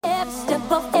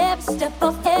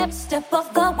every step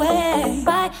of the way.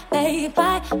 Bye, babe,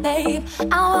 I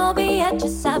will be at your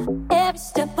side. Every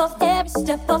step of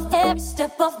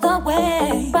the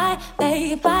way. Bye,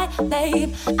 babe, I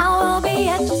will be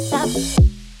at your side.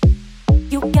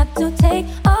 You got to take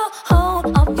a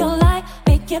hold of your life,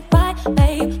 make it right,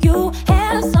 babe. You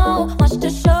have so much to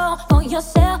show for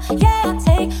yourself. Yeah,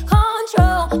 take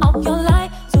control of your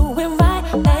life, do it right,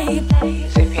 babe.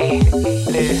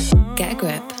 Get a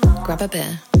grip, grab a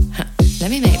beer. Let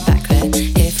me make that clear.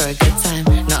 Here for a good time,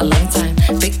 not a long time.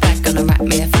 Big bag gonna wrap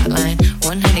me a fat line.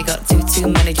 One honey got too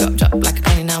many. Drop like a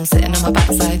penny. Now I'm sitting on my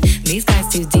backside. These guys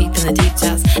too deep in the deep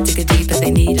chats. Dig a deep as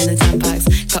they need in the tampons.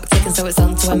 Clock ticking, so it's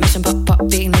on to our mission. Pop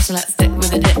the ignition. Let's stick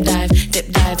with a dip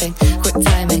diving. Quick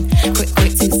timing, quick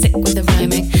too sick with the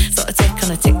rhyming. Sort of tick on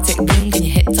a tick boom. Can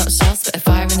you hit top shelf? Spit a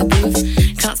fire in the booth.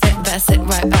 Can't spit, better sit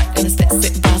right back. Gonna spit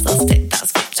bars. I'll stick.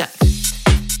 That's Flapjack.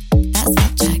 That's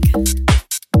Flapjack.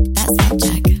 That's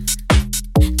Flapjack.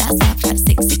 That's Flapjack.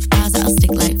 6 bars that'll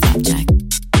stick like Flapjack.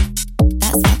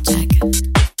 That's Flapjack.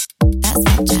 That's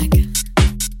Flapjack.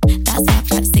 That's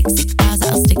Flapjack. 6 bars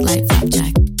that'll stick like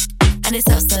Flapjack. And it's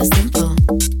so simple,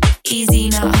 easy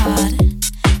not hard.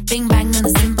 Bing bang on the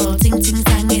cymbal, ting ting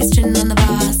tang, it's Trin on the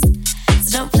bars.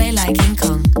 So don't play like King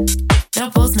Kong, no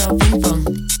balls, no ping pong.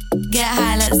 Get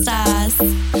high like the stars,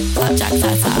 Flapjack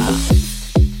ta-ta.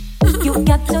 You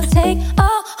got to take a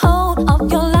hold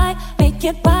of your life, make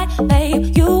it right,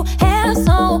 babe. You have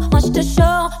so much to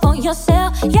show for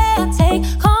yourself. Yeah, take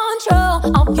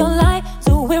control of your life,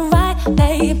 do it right,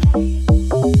 babe.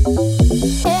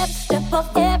 Every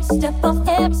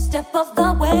step of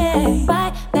the way.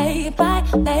 Bye, babe, I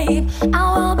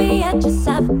will be at your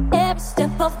side. Every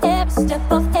step of the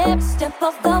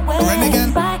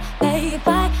way. Bye, babe, I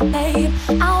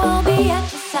will be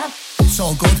at your side.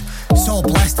 So good, so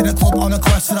blessed in a club on a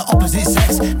quest for the opposite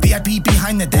sex. VIP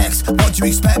behind the decks, what do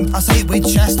you expect? I say it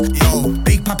with chest. Yo,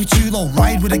 Big Papi Chulo,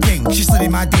 ride with a king. She's slid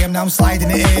in my DM, now I'm sliding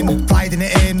it in.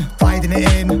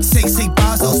 6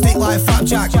 bars, they'll stick like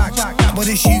Flapjack. But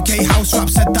this UK house rap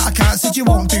said that I can't, said you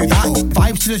won't do that.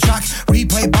 Vibes to the track,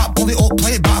 replay it back, pull it up,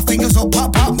 play it back, fingers up,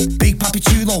 pop. Big Papi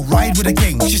Chulo, ride with a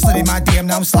king. She's slid in my DM,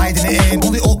 now I'm sliding it in.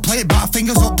 Pull it up, play it back,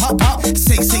 fingers up, pop. 6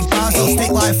 bars, they'll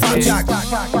stick like Flapjack.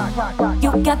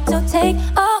 You got to take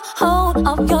a hold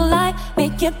of your life,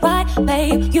 make it right,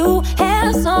 babe. You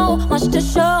have so much to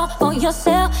show for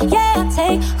yourself. Yeah,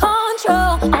 take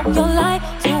control of your life,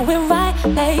 do it right,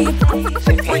 babe.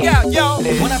 Bring out, yo.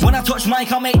 When I touch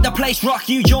mic, I make the place rock.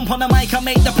 You jump on the mic, I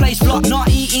make the place flop. Not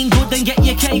eating good, then get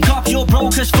your cake off. You're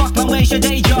broke as fuck, man, where's your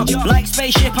day job? Like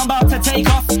spaceship, I'm about to take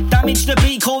off. Damage the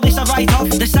beat, call this a write-off.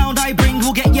 The sound I bring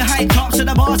will get you hyped up. So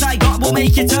the bars I got will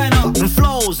make you turn up. And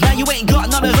flows, now you ain't got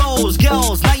none of those.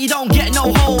 Girls, now you don't get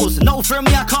no hoes. No from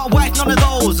me, I can't wipe none of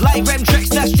those. Like rem tricks,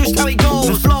 that's just how it goes.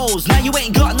 And flows, now you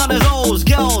ain't got none of those.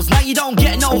 Girls, now you don't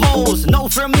get no hoes. No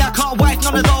from me, I can't wipe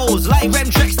none of those. Like rem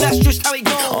tricks, that's just how it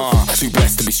goes. Too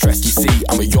blessed to be stressed, you see.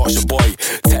 I'm a Yorkshire boy,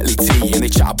 Trina.T, and they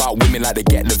chat about women like they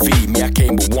get the V. Me, I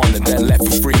came with one and then left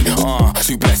for free.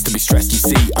 Too blessed to be stressed, you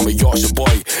see. I'm a Yorkshire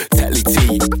boy,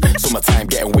 Trina.T. Summertime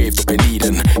getting waved up in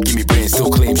Eden. Give me brain, still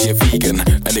claims you're vegan.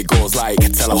 And it goes like,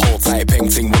 tell a whole type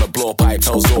painting, wanna blow pipe,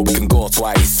 tells her we can go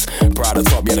twice. Proud of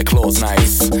top, yeah, the clothes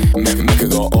nice. Make her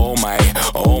go, oh my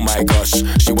gosh.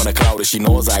 She wanna cloud her, she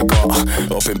knows I got.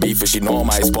 Up in beef, she know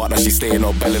my spot. Now she's staying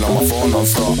up, belling on my phone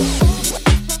non-stop.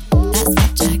 That's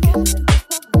Flapjack.